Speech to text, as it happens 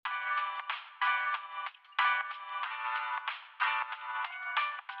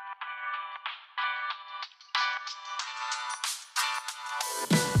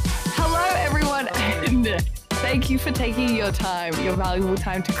Thank you for taking your time, your valuable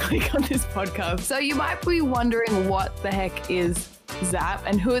time to click on this podcast. So you might be wondering what the heck is Z.A.P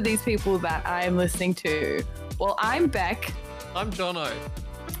and who are these people that I am listening to? Well, I'm Beck. I'm Jono.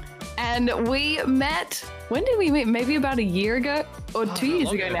 And we met, when did we meet? Maybe about a year ago or 2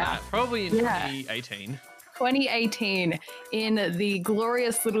 years ago now. Probably in 2018. 2018 in the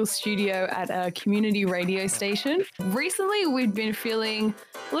glorious little studio at a community radio station. Recently, we've been feeling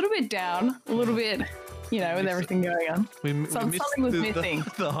a little bit down, a little bit, with everything going on. Something was missing.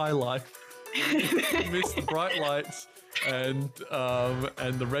 The high life. We missed the bright lights and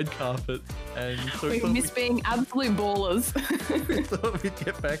the red carpet. And so we missed being absolute ballers. We thought we'd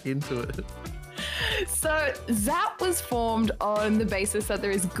get back into it. So Z.A.P was formed on the basis that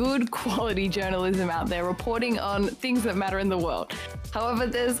there is good quality journalism out there reporting on things that matter in the world. However,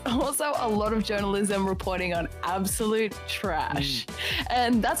 there's also a lot of journalism reporting on absolute trash.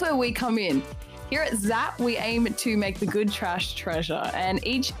 And that's where we come in. Here at Z.A.P, we aim to make the good trash treasure, and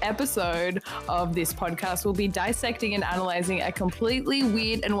each episode of this podcast will be dissecting and analyzing a completely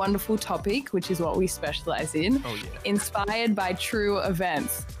weird and wonderful topic, which is what we specialize in, inspired by true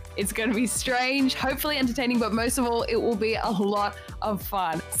events. It's going to be strange, hopefully entertaining, but most of all, it will be a lot of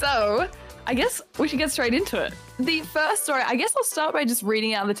fun. So I guess we should get straight into it. The first story, I guess I'll start by just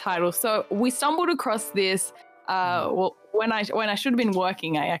reading out the title. So we stumbled across this, when I should have been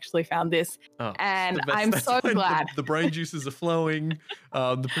working, I actually found this, and I'm so glad. The brain juices are flowing.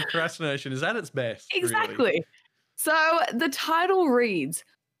 The procrastination is at its best. Exactly. Really. So the title reads,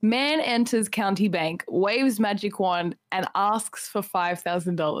 "Man enters county bank, waves magic wand, and asks for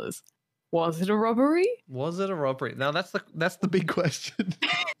 $5,000. Was it a robbery?" Was it a robbery? Now that's the big question.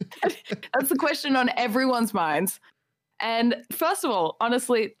 That's the question on everyone's minds. And first of all,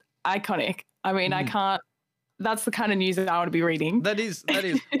 honestly, iconic. I mean, I can't. That's the kind of news that I want to be reading. That is.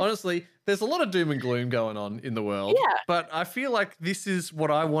 Honestly, there's a lot of doom and gloom going on in the world. Yeah. But I feel like this is what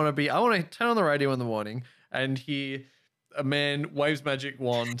I want to be. I want to turn on the radio in the morning and hear a man waves magic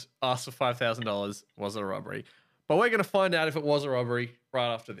wand, asks for $5,000. Was it a robbery? But we're going to find out if it was a robbery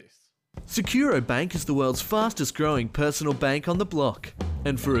right after this. Securo Bank is the world's fastest growing personal bank on the block.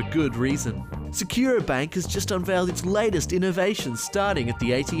 And for a good reason. Securo Bank has just unveiled its latest innovations starting at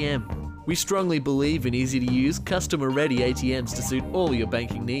the ATM. We strongly believe in easy-to-use, customer-ready ATMs to suit all your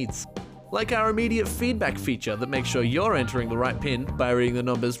banking needs. Like our immediate feedback feature that makes sure you're entering the right PIN by reading the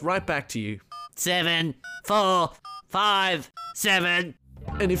numbers right back to you. 7, 4, 5, 7.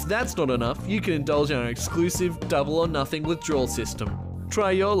 And if that's not enough, you can indulge in our exclusive double or nothing withdrawal system.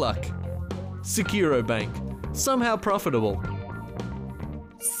 Try your luck. Securo Bank. Somehow profitable.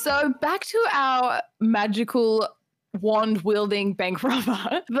 So back to our magical wand-wielding bank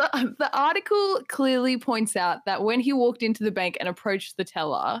robber. The article clearly points out that when he walked into the bank and approached the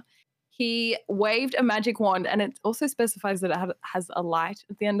teller, he waved a magic wand, and it also specifies that it has a light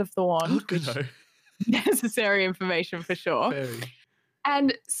at the end of the wand, which is necessary information for sure. Very.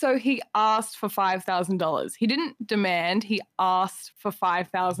 And so he asked for $5,000. He didn't demand, he asked for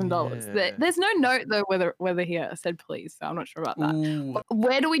 $5,000. Yeah. There's no note, though, whether he said please, so I'm not sure about that. Ooh.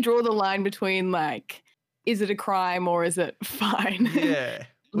 Where do we draw the line between, is it a crime or is it fine? Yeah.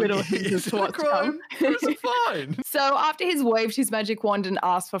 Little hints as to what's come. Or is it fine? So after he's waved his magic wand and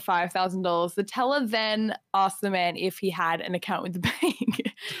asked for $5,000, the teller then asked the man if he had an account with the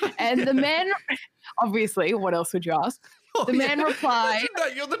bank. And the man, obviously, what else would you ask? The man replied... No,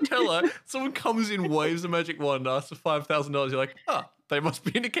 you're the teller. Someone comes in, waves a magic wand, asks for $5,000. You're like, they must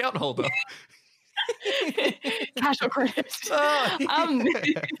be an account holder. Cash or credit. Oh,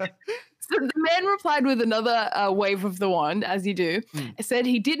 yeah. So the man replied with another wave of the wand, as you do. Said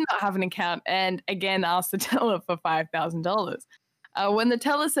he did not have an account and again asked the teller for $5,000. When the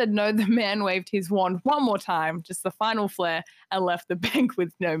teller said no, the man waved his wand one more time, just the final flare, and left the bank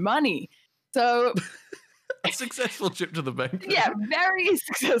with no money. So... A successful trip to the bank. Yeah, very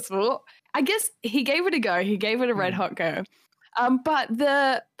successful. I guess he gave it a go. He gave it a red hot go. But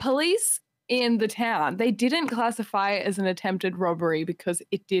the police in the town, they didn't classify it as an attempted robbery because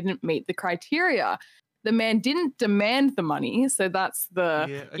it didn't meet the criteria. The man didn't demand the money, so that's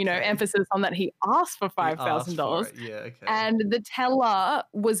the emphasis on that he asked for $5,000. Yeah, okay. And the teller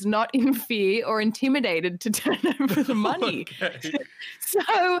was not in fear or intimidated to turn over the money. Okay.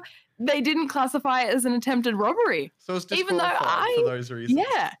 So they didn't classify it as an attempted robbery. So it's disqualified for those reasons.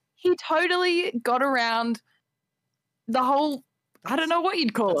 Yeah, he totally got around the whole, I don't know what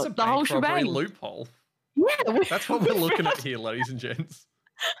you'd call it, the whole shebang. Loophole. Yeah. That's what we're looking at here, ladies and gents.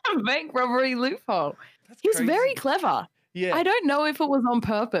 A bank robbery loophole. That's He's crazy. very clever. Yeah. I don't know if it was on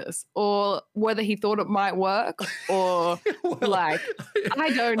purpose or whether he thought it might work or Well, I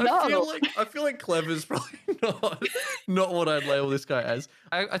don't know. I feel like clever's probably not what I'd label this guy as.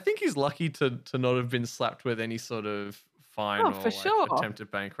 I think he's lucky to not have been slapped with any sort of fine or For sure.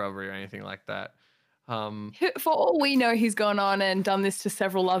 attempted bank robbery or anything like that. For all we know, he's gone on and done this to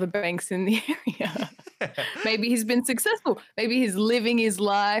several other banks in the area. Maybe he's been successful. Maybe he's living his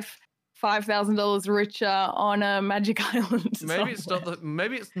life $5,000 richer on a magic island. Maybe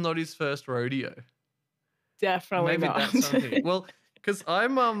it's not his first rodeo. Definitely Maybe not. that's something. Well, because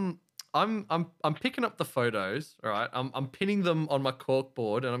I'm picking up the photos, all right? I'm pinning them on my cork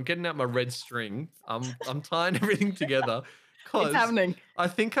board and I'm getting out my red string. I'm tying everything together. It's happening. I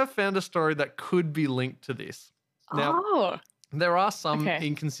think I found a story that could be linked to this. Now, there are some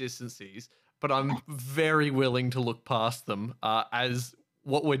inconsistencies, but I'm very willing to look past them as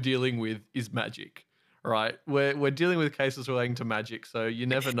what we're dealing with is magic, right? We're dealing with cases relating to magic, so you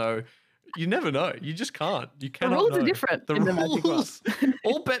never know. You never know. You just can't. You cannot. The rules know. are different The in the rules, magic world.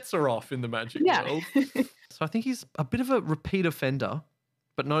 all bets are off in the magic world. So I think he's a bit of a repeat offender,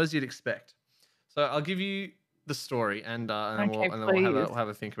 but not as you'd expect. So I'll give you the story, and then we'll have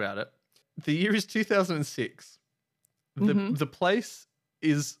a think about it. The year is 2006. The place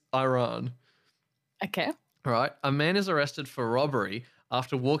is Iran. Okay. All right. A man is arrested for robbery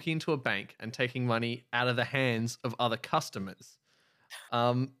after walking into a bank and taking money out of the hands of other customers.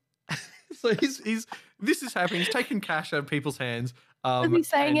 So this is happening. He's taking cash out of people's hands. Is he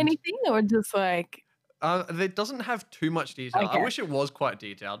saying anything or just like? It doesn't have too much detail. Okay. I wish it was quite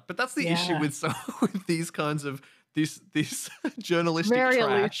detailed, but that's the issue with with these kinds of this journalistic Very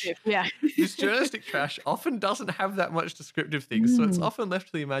trash. elusive. Yeah. This journalistic trash often doesn't have that much descriptive things, so it's often left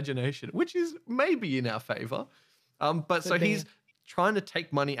to the imagination, which is maybe in our favor. But so he's trying to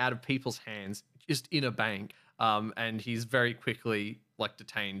take money out of people's hands just in a bank, and he's very quickly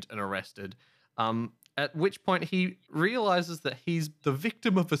detained and arrested. At which point he realizes that he's the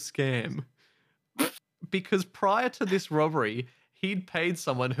victim of a scam. Because prior to this robbery, he'd paid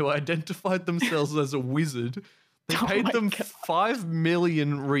someone who identified themselves as a wizard. They paid them 5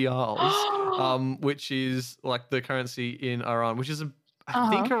 million rials, which is like the currency in Iran, which is I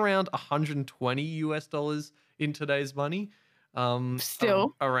think around $120 in today's money.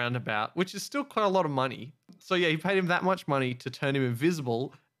 Still around about, which is still quite a lot of money. So yeah, he paid him that much money to turn him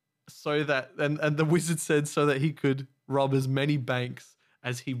invisible, so that and the wizard said so that he could rob as many banks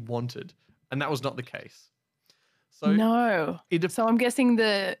as he wanted. And that was not the case. So no. So I'm guessing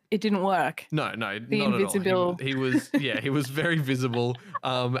it didn't work. No, The not invisible. at all. He was very visible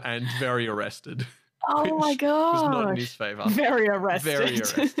and very arrested. Oh my god. Was not in his favor. Very arrested. Very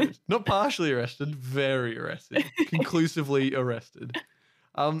arrested. Not partially arrested, very arrested. Conclusively arrested.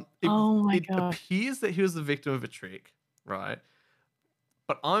 It appears that he was the victim of a trick, right?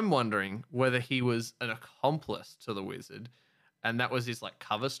 But I'm wondering whether he was an accomplice to the wizard, and that was his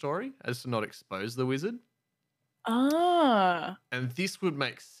cover story as to not expose the wizard. And this would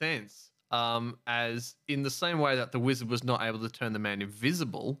make sense, as in the same way that the wizard was not able to turn the man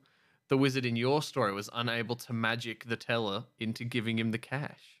invisible, the wizard in your story was unable to magic the teller into giving him the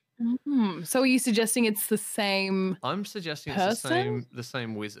cash. So are you suggesting it's the same? I'm suggesting person? it's the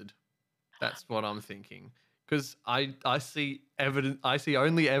same wizard. That's what I'm thinking. Because I see evidence. I see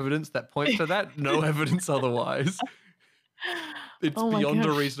only evidence that points to that. No evidence otherwise. It's beyond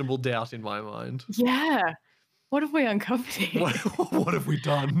a reasonable doubt in my mind. Yeah. What have we uncovered here? What have we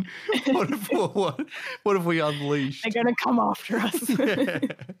done? What have we unleashed? They're going to come after us. Yeah.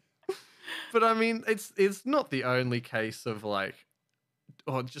 But I mean, it's not the only case of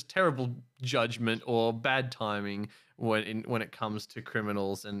just terrible judgment or bad timing when it comes to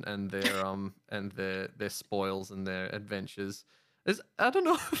criminals and their spoils and their adventures. I don't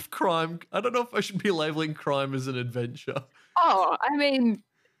know if I should be labeling crime as an adventure. Oh, I mean,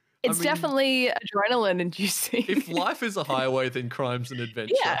 it's definitely adrenaline inducing. If life is a highway, then crime's an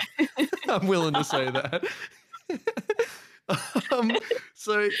adventure. Yeah. I'm willing to say that.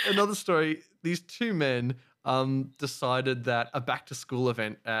 So another story, these two men decided that a back-to-school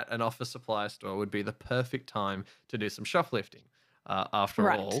event at an office supply store would be the perfect time to do some shoplifting.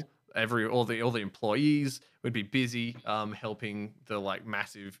 After all, all the employees would be busy helping the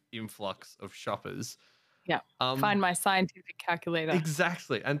massive influx of shoppers. Yeah, find my scientific calculator.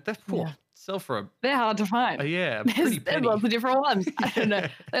 Exactly, and that's sell for a. They're hard to find. Pretty There's penny. lots of different ones. I don't know.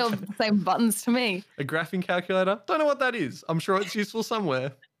 They all have the same buttons to me. A graphing calculator? Don't know what that is. I'm sure it's useful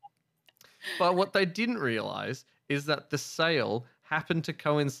somewhere. But what they didn't realize is that the sale happened to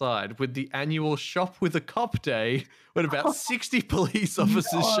coincide with the annual Shop with a Cop Day, when about 60 police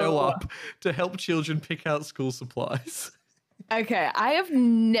officers show up to help children pick out school supplies. Okay, I have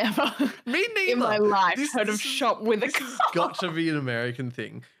never Me neither. in my life This- heard of this is- shop with a This has cop. got to be an American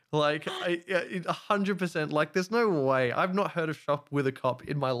thing. Like, 100%. Like, there's no way. I've not heard of shop with a cop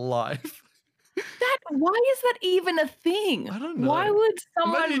in my life. Why is that even a thing? I don't Why know. would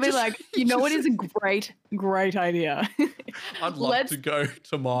someone Imagine be just- like, you know what just- is a great idea? I'd love Let's to go to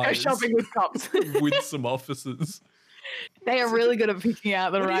go Myers shopping with cops. with some officers. They are really good at picking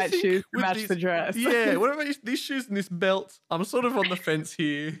out the What do you right think shoes to with match these- the dress. Yeah, what about these shoes and this belt? I'm sort of on the fence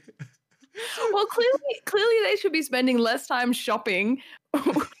here. Well, clearly they should be spending less time shopping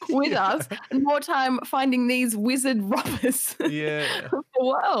with us and more time finding these wizard robbers Yeah. of the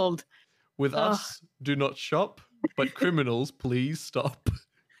world. With Ugh. us, do not shop, but criminals, please stop.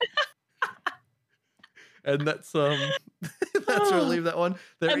 And that's where I'll leave that one.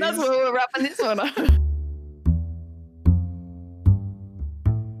 And that's where we're wrapping this one up.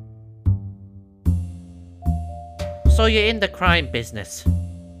 So you're in the crime business.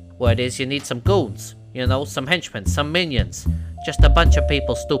 Word is you need some goons, you know, some henchmen, some minions. Just a bunch of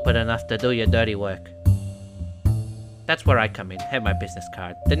people stupid enough to do your dirty work. That's where I come in, have my business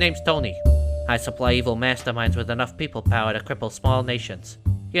card. The name's Tony. I supply evil masterminds with enough people power to cripple small nations.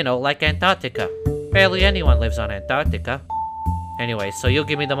 You know, like Antarctica. Barely anyone lives on Antarctica. Anyway, so you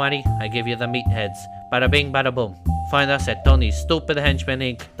give me the money, I give you the meatheads. Bada bing, bada boom. Find us at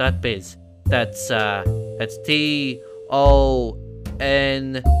Tony'sStupidHenchmanInc.biz. That's T-O-N...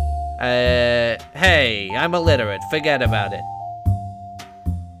 hey, I'm illiterate, forget about it.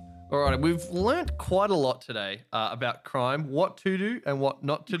 All right, we've learnt quite a lot today about crime, what to do and what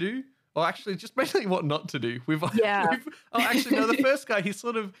not to do. Or actually, just basically what not to do. Yeah. Actually, no, the first guy, he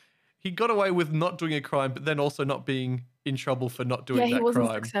got away with not doing a crime, but then also not being in trouble for not doing Yeah, that he wasn't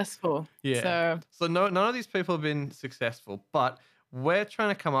crime. successful. Yeah. So So none of these people have been successful, but we're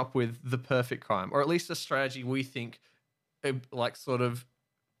trying to come up with the perfect crime, or at least a strategy we think, like, sort of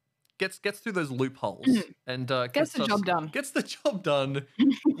gets through those loopholes and gets the job done. Gets the job done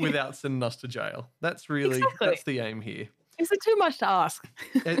without sending us to jail. That's really that's the aim here. Is it too much to ask?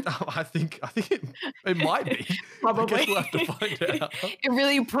 I think it might be. Probably. I guess we'll have to find out. It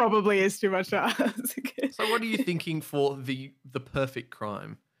really probably is too much to ask. So, what are you thinking for the perfect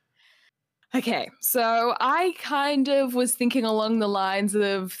crime? Okay, so I kind of was thinking along the lines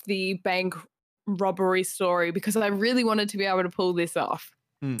of the bank robbery story because I really wanted to be able to pull this off.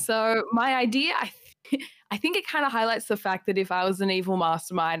 So my idea, I think it kind of highlights the fact that if I was an evil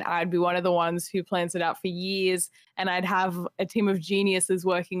mastermind, I'd be one of the ones who plans it out for years, and I'd have a team of geniuses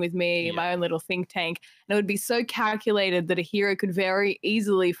working with me, my own little think tank, and it would be so calculated that a hero could very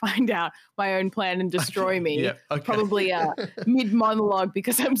easily find out my own plan and destroy me. Yeah, okay. Probably mid-monologue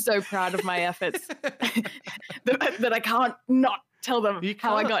because I'm so proud of my efforts that I can't not tell them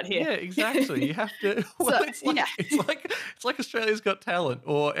how I got here. Yeah, exactly. You have to. Well, it's like Australia's Got Talent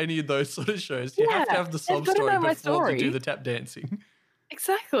or any of those sort of shows. You have to have the sob gotta story know my before to do story. the tap dancing.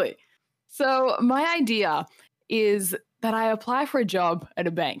 Exactly. So my idea is that I apply for a job at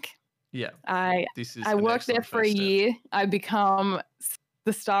a bank. Yeah, I this is. I work there for a year. I become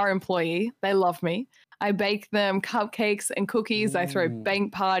the star employee. They love me. I bake them cupcakes and cookies. I throw Ooh.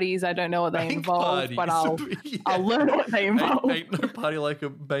 bank parties. I don't know what they Bank involve, but parties. I'll learn what they involve. Ain't no party like a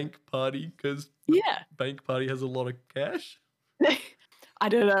bank party because bank party has a lot of cash. I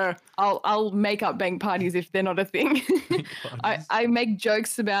don't know. I'll make up bank parties if they're not a thing. I make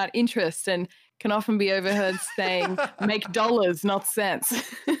jokes about interest and can often be overheard saying, make dollars, not cents.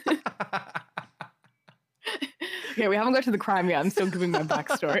 Okay, we haven't got to the crime yet. I'm still giving my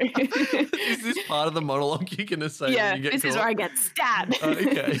backstory. Is this part of the monologue you're going to say when you get this caught? is where I get stabbed.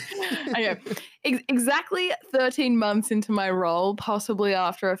 Okay. Okay. Exactly 13 months into my role, possibly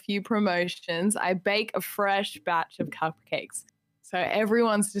after a few promotions, I bake a fresh batch of cupcakes. So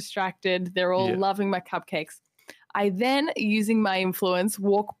everyone's distracted. They're all loving my cupcakes. I then, using my influence,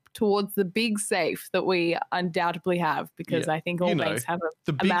 walk towards the big safe that we undoubtedly have because I think all banks have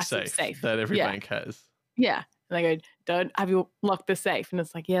the a big massive safe that every bank has. Yeah. And I go, don't have you locked the safe? And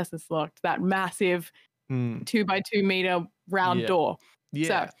it's like, yes, it's locked. That massive 2 by 2 meter round door.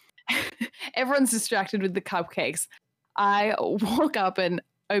 Yeah. So everyone's distracted with the cupcakes. I walk up and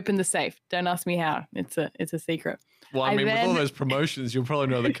open the safe. Don't ask me how. It's a secret. Well, I mean, with all those promotions, you'll probably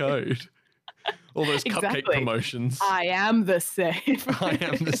know the code. All those cupcake promotions. I am the safe. I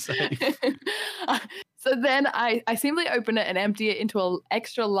am the safe. So then I simply open it and empty it into an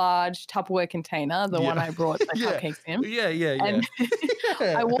extra large Tupperware container, the one I brought the cupcakes in. Yeah. And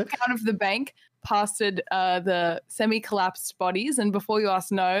I walk out of the bank past the semi-collapsed bodies, and before you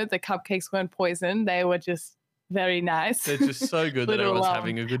ask, no, the cupcakes weren't poisoned. They were just Very nice. They're just so good that Little, everyone's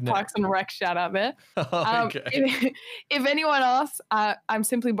having a good nap. Parks and Rec shout out there. Okay. If anyone asks, I'm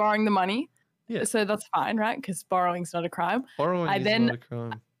simply borrowing the money. Yeah. So that's fine, right? Because borrowing's not a crime. Borrowing I is then- not a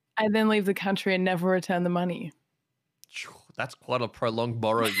crime. I then leave the country and never return the money. That's quite a prolonged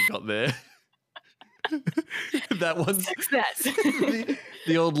borrow you got there. That one's Success.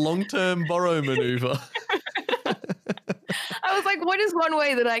 the old long-term borrow maneuver. I was like, what is one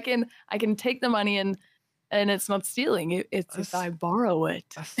way that I can take the money and it's not stealing? It's if I borrow it.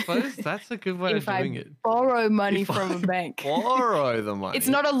 I suppose that's a good way If of I doing it. borrow money If from I a bank. Borrow the money. It's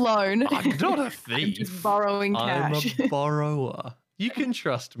not a loan. I'm not a I'm thief. just borrowing cash. I'm a borrower. You can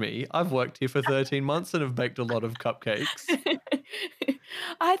trust me. I've worked here for 13 months and have baked a lot of cupcakes.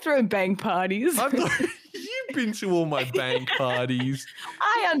 I throw bank parties. You've been to all my bank parties.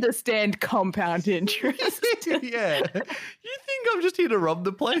 I understand compound interest. Yeah. You think I'm just here to rob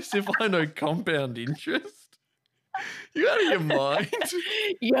the place if I know compound interest? You out of your mind?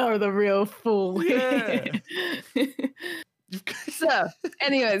 You're the real fool. Yeah. So,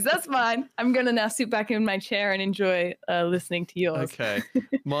 anyways, that's mine. I'm gonna now sit back in my chair and enjoy listening to yours. Okay.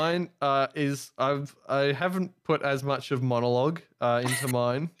 Mine is I haven't put as much of monologue into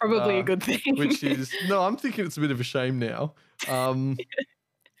mine. Probably a good thing. Which is no, I'm thinking it's a bit of a shame now.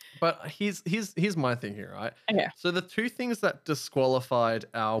 But here's my thing here, right? Okay. So the two things that disqualified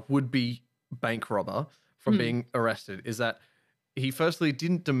our would-be bank robber from being arrested is that he firstly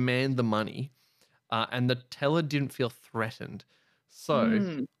didn't demand the money, and the teller didn't feel threatened.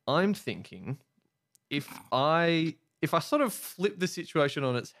 So I'm thinking if I sort of flip the situation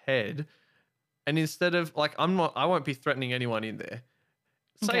on its head, and instead of like I won't be threatening anyone in there.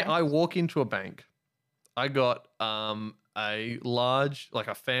 Say Okay. I walk into a bank, I got a large, like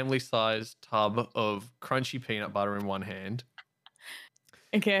a family-sized tub of crunchy peanut butter in one hand.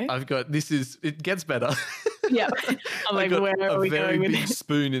 Okay. I've got it gets better. Yeah. I'm like, where are we very going with big this?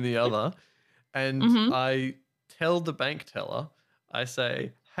 spoon in the other, and Mhm. I tell the bank teller, I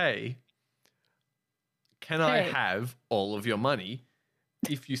say, "Hey, can I Hey. have all of your money?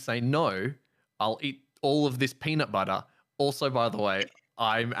 If you say no, I'll eat all of this peanut butter. Also, by the way,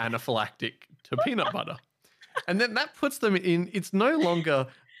 I'm anaphylactic to peanut butter." And then that puts them in, it's no longer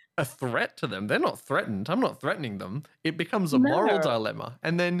a threat to them. They're not threatened. I'm not threatening them. It becomes a moral No. dilemma.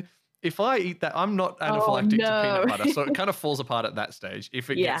 And then if I eat that, I'm not anaphylactic to no. peanut butter. So it kind of falls apart at that stage if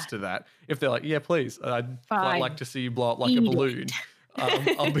it Yeah. gets to that. If they're like, yeah, please, I'd Fine. like to see you blow up like a Eat it. balloon.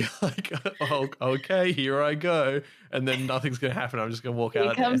 I'll be like, oh, okay, here I go. And then nothing's going to happen. I'm just going to walk Here out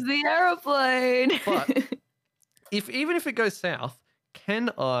of comes there. the aeroplane. But even if it goes south,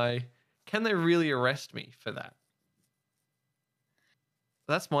 can they really arrest me for that?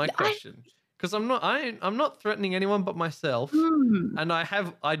 That's my question. Because I'm not threatening anyone but myself. And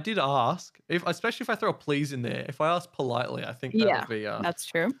I did ask, especially if I throw a please in there, if I ask politely, I think that Yeah, would be That's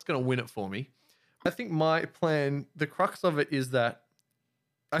true. it's gonna win it for me. I think my plan, the crux of it is that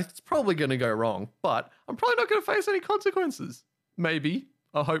it's probably gonna go wrong, but I'm probably not gonna face any consequences. Maybe,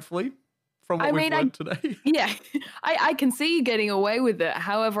 or hopefully, from what we've learned today. Yeah, I can see you getting away with it.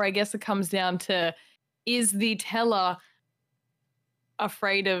 However, I guess it comes down to, is the teller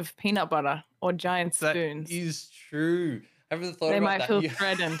afraid of peanut butter or giant That spoons? is true. I haven't thought They about might that. feel Yeah.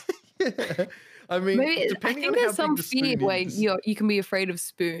 threatened. Yeah. I mean, Maybe I depending think on there's how some big the fear spoon where is. you can be afraid of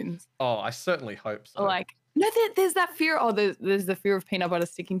spoons. Oh, I certainly hope so. Or like, no, there's that fear. Oh, there's the fear of peanut butter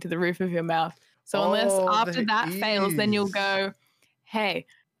sticking to the roof of your mouth. So unless Oh, after there that fails, then you'll is. go, hey,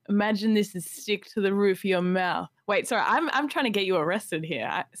 imagine this is stick to the roof of your mouth. Wait, sorry, I'm trying to get you arrested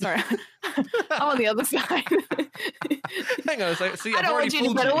here. Sorry, I'm on the other side. Hang on a second. See, I I've don't already want you to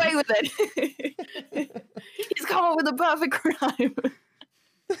fooled get away with it. He's come up with a perfect crime.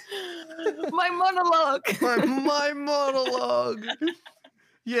 My monologue. my monologue.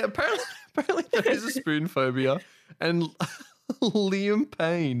 Yeah, apparently there is a spoon phobia, and Liam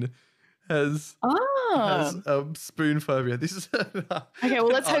Payne has a spoon phobia. This is Okay, well,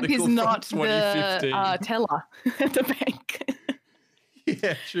 let's hope he's not the teller at the bank.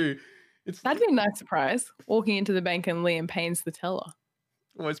 Yeah, true. That'd be a nice surprise. Walking into the bank and Liam Payne's the teller.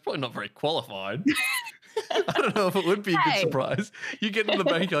 Well, it's probably not very qualified. I don't know if it would be a good Hey. surprise. You get in the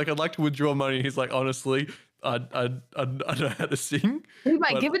bank, you're like, I'd like to withdraw money. And he's like, honestly, I don't know how to sing. He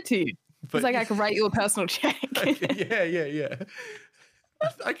might But- give it to you. But He's like, I can write you a personal check. yeah.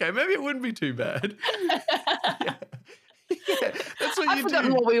 Okay, maybe it wouldn't be too bad. Yeah, that's what I've you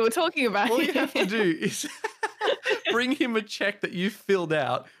forgotten do. what we were talking about. All you have to do is bring him a check that you filled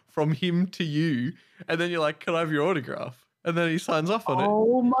out from him to you, and then you're like, "Can I have your autograph?" And then he signs off on it.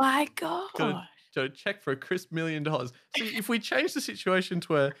 Oh my god. Got a check for a crisp $1 million. See, if we change the situation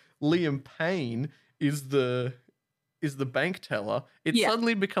to where Liam Payne is the bank teller, it Yeah.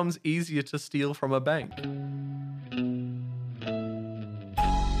 suddenly becomes easier to steal from a bank.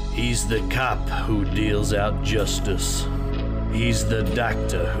 He's the cop who deals out justice. He's the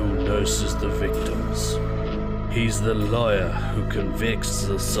doctor who nurses the victims. He's the lawyer who convicts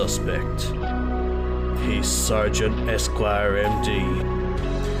the suspect. He's Sergeant Esquire MD.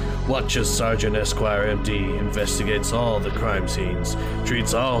 Watch as Sergeant Esquire MD investigates all the crime scenes,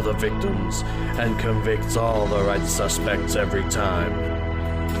 treats all the victims, and convicts all the right suspects every time.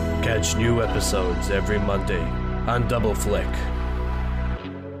 Catch new episodes every Monday on Double Flick.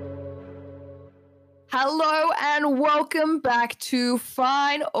 Hello and welcome back to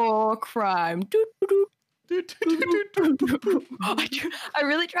Fine or Crime. I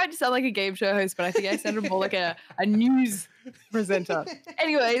really tried to sound like a game show host, but I think I sounded more like a news presenter.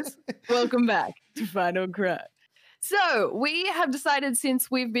 Anyways, welcome back to Fine or Crime. So we have decided, since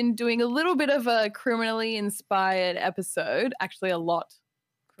we've been doing a little bit of a criminally inspired episode, actually a lot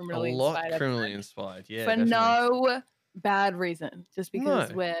criminally inspired, yeah. for definitely. no bad reason, just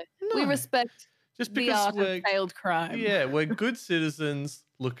because we respect just the because art of failed crime. Yeah, we're good citizens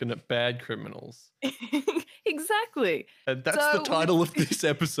looking at bad criminals. Exactly. And that's the title of this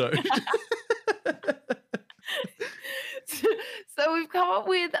episode. So we've come up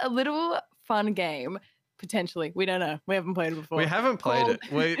with a little fun game, potentially. We don't know. We haven't played it before. We haven't played it.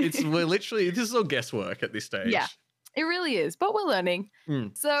 We're literally, this is all guesswork at this stage. Yeah, it really is, but we're learning.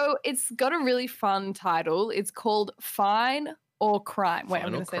 So it's got a really fun title. It's called Fine or Crime. Wait,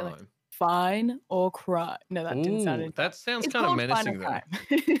 I'm going to say like Fine or Crime. No, that didn't sound interesting. That sounds kind of menacing though.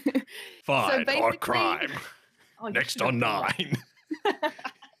 Fine or Crime. Oh, Next on 9.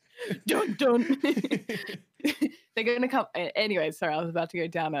 Dun dun. They're going to come. Anyway, sorry, I was about to go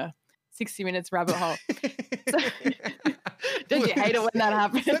down a 60 Minutes rabbit hole. Don't you hate it when that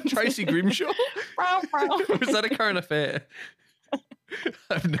happens? Is that Tracy Grimshaw? Or is that a current affair?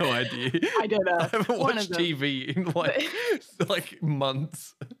 I have no idea. I don't know. I haven't watched TV in like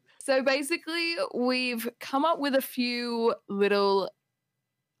months. So basically, we've come up with a few little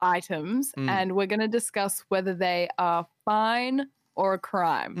items, and we're going to discuss whether they are fine or a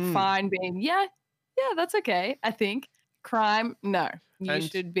crime. Fine being, yeah, that's okay, I think. Crime, no. You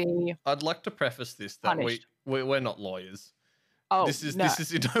should be I'd like to preface this that we're not lawyers. Oh, this is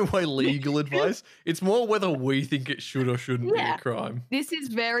in no way legal advice. It's more whether we think it should or shouldn't be a crime. This is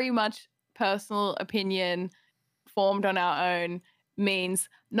very much personal opinion formed on our own. Means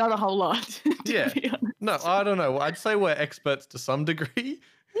not a whole lot. Yeah. No, I don't know. I'd say we're experts to some degree.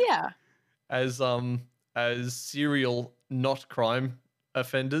 Yeah. As serial not crime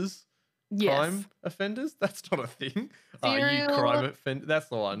offenders. Yes. Crime offenders? That's not a thing. You crime offenders. That's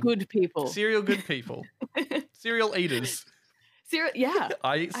the one. Good people. Serial good people. Serial eaters. Yeah.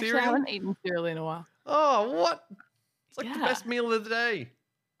 I eat cereal. Actually, I haven't eaten cereal in a while. Oh, what? It's like the best meal of the day.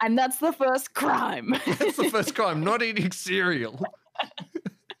 And that's the first crime. That's the first crime, not eating cereal.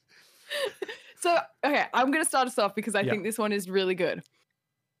 So, okay, I'm going to start us off because I think this one is really good.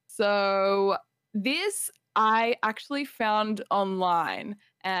 So, this I actually found online,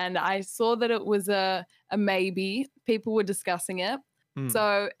 and I saw that it was a maybe. People were discussing it.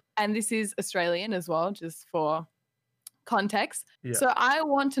 So, and this is Australian as well, just for context. Yeah. So, I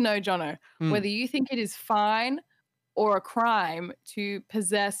want to know, Jono, whether you think it is fine or a crime to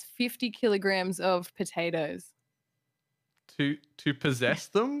possess 50 kilograms of potatoes. To possess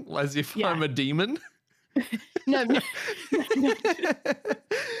them as if I'm a demon? No.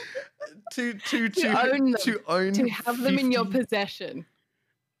 To own to have 50... them in your possession.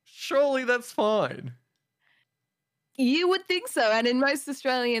 Surely that's fine. You would think so, and in most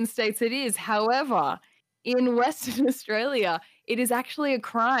Australian states it is. However, in Western Australia, it is actually a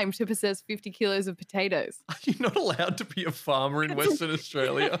crime to possess 50 kilos of potatoes. Are you not allowed to be a farmer in Western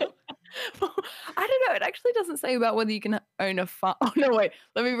Australia? Well, I don't know. It actually doesn't say about whether you can own a farm. Oh, no, wait.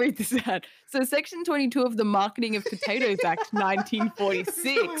 Let me read this out. So Section 22 of the Marketing of Potatoes Act 1946.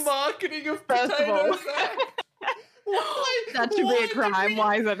 The Marketing of Potatoes Act? Why? That should be a crime.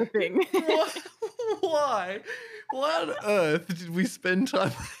 Why is that a thing? Why? Why on earth did we spend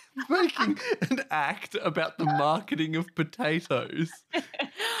time making an act about the marketing of potatoes?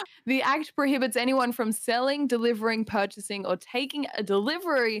 The act prohibits anyone from selling, delivering, purchasing, or taking a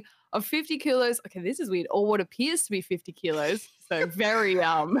delivery of 50 kilos. Okay, this is weird. Or what appears to be 50 kilos. So very So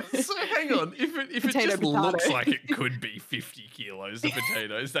hang on. If it just looks like it could be 50 kilos of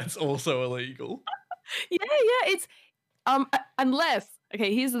potatoes, that's also illegal. Yeah. It's unless,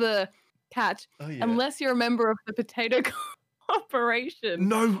 okay, here's the catch. Oh, yeah. Unless you're a member of the potato corporation.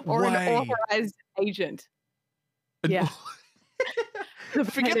 No or way. An authorized agent. Yeah.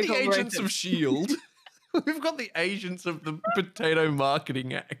 Forget the agents of S.H.I.E.L.D. We've got the agents of the Potato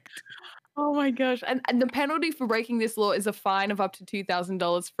Marketing Act. Oh my gosh. And the penalty for breaking this law is a fine of up to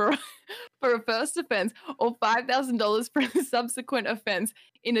 $2,000 for a first offense or $5,000 for a subsequent offense,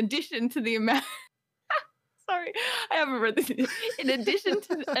 in addition to the amount. Sorry, I haven't read this. In addition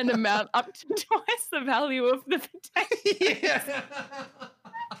to an amount up to twice the value of the potato. Yeah.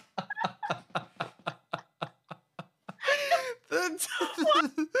 That's...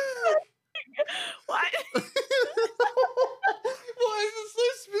 What? Why is it so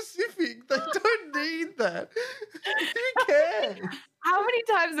specific? They don't need that. Who cares? How many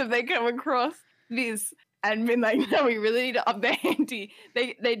times have they come across this and been like, no, we really need to up their ante?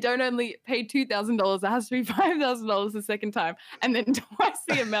 They don't only pay $2,000, it has to be $5,000 the second time, and then twice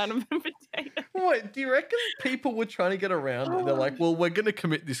the amount of the potato. Wait, do you reckon people were trying to get around it? They're like, well, we're going to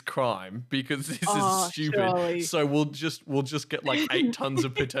commit this crime because this is stupid. Surely. So we'll just get like 8 tons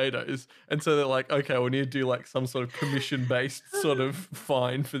of potatoes. And so they're like, okay, we need to do like some sort of commission-based sort of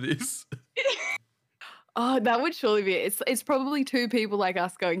fine for this. Oh, that would surely be it. It's probably 2 people like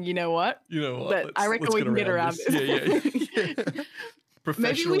us going, you know what? You know what? But I reckon we can get around this. Yeah. Maybe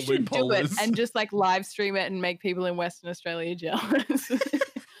Professional we should do it loopholes. and just like live stream it and make people in Western Australia jealous.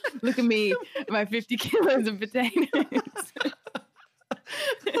 Look at me, my 50 kilos of potatoes.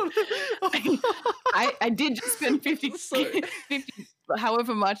 I did just spend 50,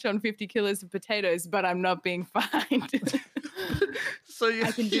 however much on 50 kilos of potatoes, but I'm not being fined. So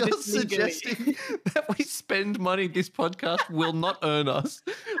I can do you're this legally. suggesting that we spend money this podcast will not earn us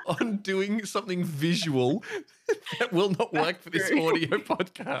on doing something visual that will not work for this true. audio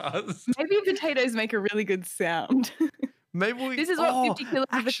podcast. Maybe potatoes make a really good sound. Maybe we, This is what 50 kilos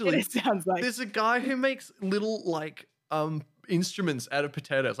of actually, potatoes sounds like. there's a guy who makes little like instruments out of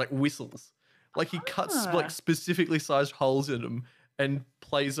potatoes, like whistles. Like he cuts Ah. like specifically sized holes in them and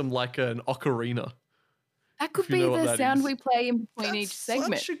plays them like an ocarina. That could if you be know what the that sound is. we play in between That's each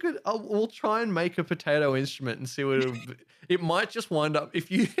segment. Such a good. We'll try and make a potato instrument and see what it'll be. It might just wind up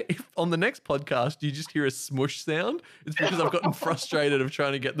if on the next podcast you just hear a smush sound. It's because I've gotten frustrated of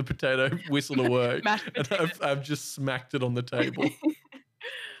trying to get the potato whistle to work, Mashed and I've just smacked it on the table.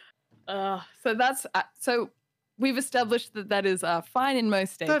 So that's so we've established that is fine in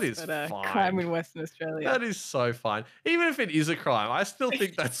most states. That is but a fine. crime in Western Australia. That is so fine. Even if it is a crime, I still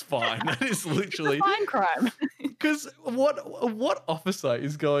think that's fine. That is It's a literally fine crime. because what officer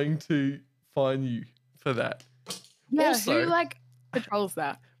is going to fine you for that? Yeah, Also- who like patrols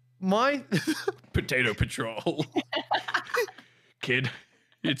that? My potato patrol. Kid,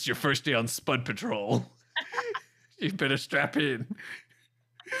 it's your first day on Spud Patrol. You better strap in.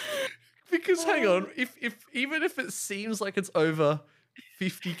 Because hang on, if even if it seems like it's over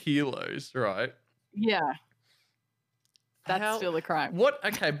 50 kilos, right? Yeah. That's How- still a crime. What?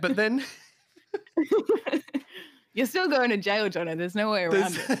 Okay, but then You're still going to jail, Johnny. There's no way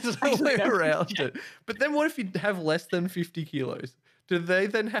around there's, it. there's no Actually, way no. around it. But then what if you have less than 50 kilos? Do they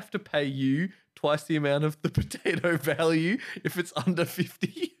then have to pay you twice the amount of the potato value if it's under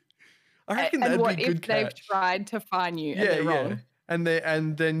 50? I reckon And that'd what be a if good they've catch. tried to fine you and they're wrong? And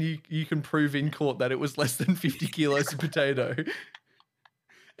then you can prove in court that it was less than 50 kilos of potato.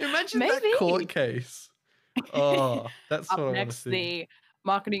 Imagine that Maybe. court case. Oh, that's what I Up want to next, see. the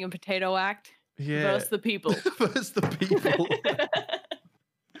Marketing and Potato Act Yeah. versus the people. Versus the people.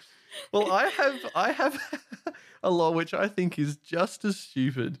 Well, I have a law which I think is just as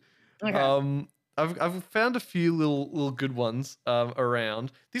stupid. Okay. I've found a few little good ones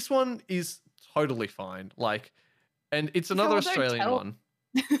around. This one is totally fine. Like, and it's another well, don't Australian tell. one.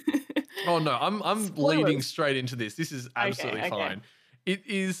 Oh no, I'm Spoilers. leading straight into this. This is absolutely okay. fine. It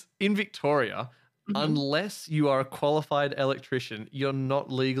is in Victoria. Mhm. Unless you are a qualified electrician, you're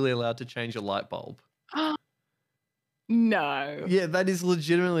not legally allowed to change a light bulb. No. Yeah, that is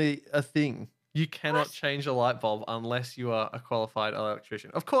legitimately a thing. You cannot change a light bulb unless you are a qualified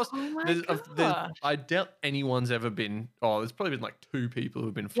electrician. Of course, Oh my there's, gosh. I doubt anyone's ever been. Oh, there's probably been like 2 people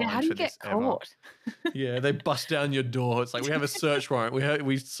who've been Yeah, fined how do you for this get ever. caught? Yeah, they bust down your door. It's like, we have a search warrant.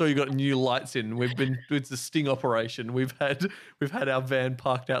 We saw you got new lights in. It's a sting operation. We've had our van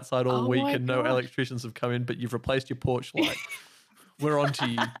parked outside all Oh week my and no gosh. electricians have come in, but you've replaced your porch light. We're on to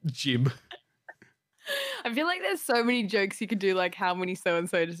you, Jim. I feel like there's so many jokes you could do, like how many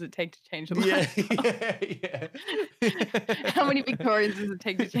so-and-so does it take to change a light Yeah, bulb? yeah. How many Victorians does it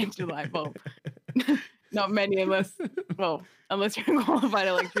take to change a light bulb? Not many unless you're a qualified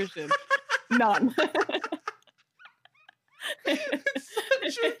electrician. None.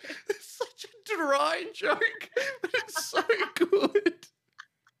 It's such a dry joke, but it's so good.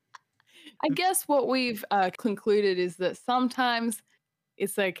 I guess what we've concluded is that sometimes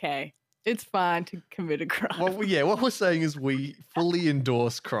it's okay. It's fine to commit a crime. What we're saying is we fully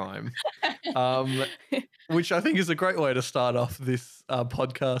endorse crime, which I think is a great way to start off this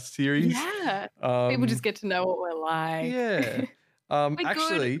podcast series. Yeah. People just get to know what we're like. Yeah. We're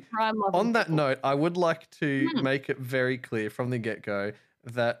Actually, good, crime-loving on that people. note, I would like to make it very clear from the get-go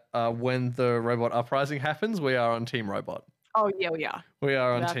that when the robot uprising happens, we are on Team Robot. Oh, yeah, we are. We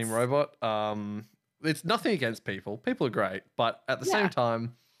are on Team Robot. It's nothing against people. People are great. But at the same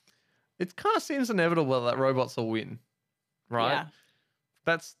time, it kind of seems inevitable that robots will win. Right?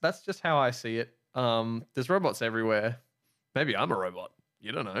 Yeah. That's just how I see it. There's robots everywhere. Maybe I'm a robot.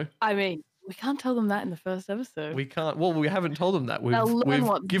 You don't know. I mean, we can't tell them that in the first episode. We can't. Well, we haven't told them that. They'll learn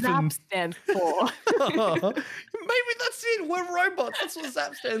what given... Z.A.P stands for. Maybe that's it. We're robots. That's what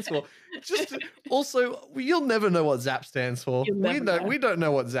Z.A.P stands for. Just also, you'll never know what Z.A.P stands for. We don't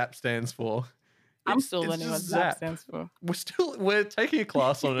know what Z.A.P stands for. I'm still learning what Z.A.P stands for. We're taking a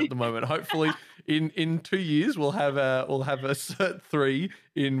class on it at the moment. Hopefully, in 2 years we'll have a Cert 3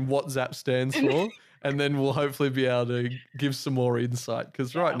 in what Z.A.P stands for, and then we'll hopefully be able to give some more insight.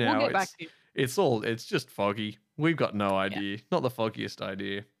 Because right now it's just foggy. We've got no idea. Not the foggiest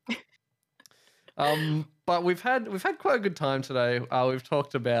idea. But we've had quite a good time today. We've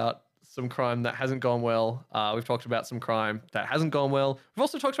talked about some crime that hasn't gone well. We've talked about some crime that hasn't gone well. We've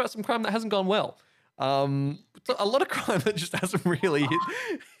also talked about some crime that hasn't gone well. A lot of crime that just hasn't really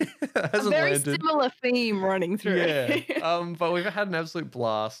hasn't a very landed. Similar theme running through. Yeah. But we've had an absolute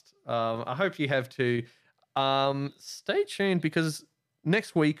blast. I hope you have too. Stay tuned because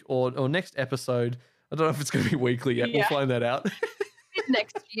next week or next episode, I don't know if it's going to be weekly yet. We'll find that out.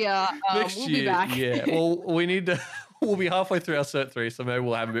 Next year, we'll be back. Yeah. Well, we'll be halfway through our Cert 3, so maybe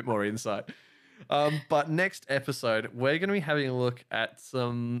we'll have a bit more insight. But next episode, we're going to be having a look at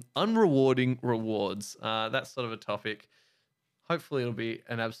some unrewarding rewards. That's sort of a topic. Hopefully it'll be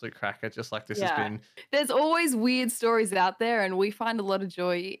an absolute cracker, just like this has been. There's always weird stories out there, and we find a lot of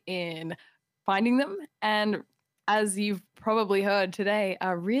joy in finding them. And as you've probably heard today,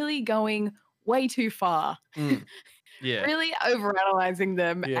 are really going way too far. Yeah. Really overanalyzing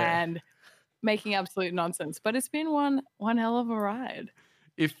them and making absolute nonsense. But it's been one hell of a ride.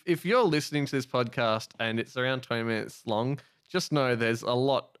 If you're listening to this podcast and it's around 20 minutes long, just know there's a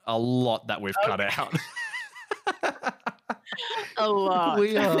lot that we've cut out. A lot.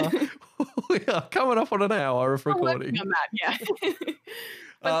 We are coming up on an hour of recording. On that,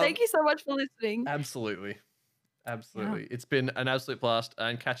 But thank you so much for listening. Absolutely. Yeah. It's been an absolute blast,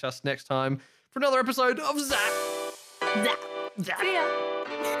 and catch us next time for another episode of Z.A.P. See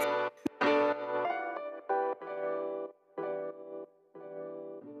ya.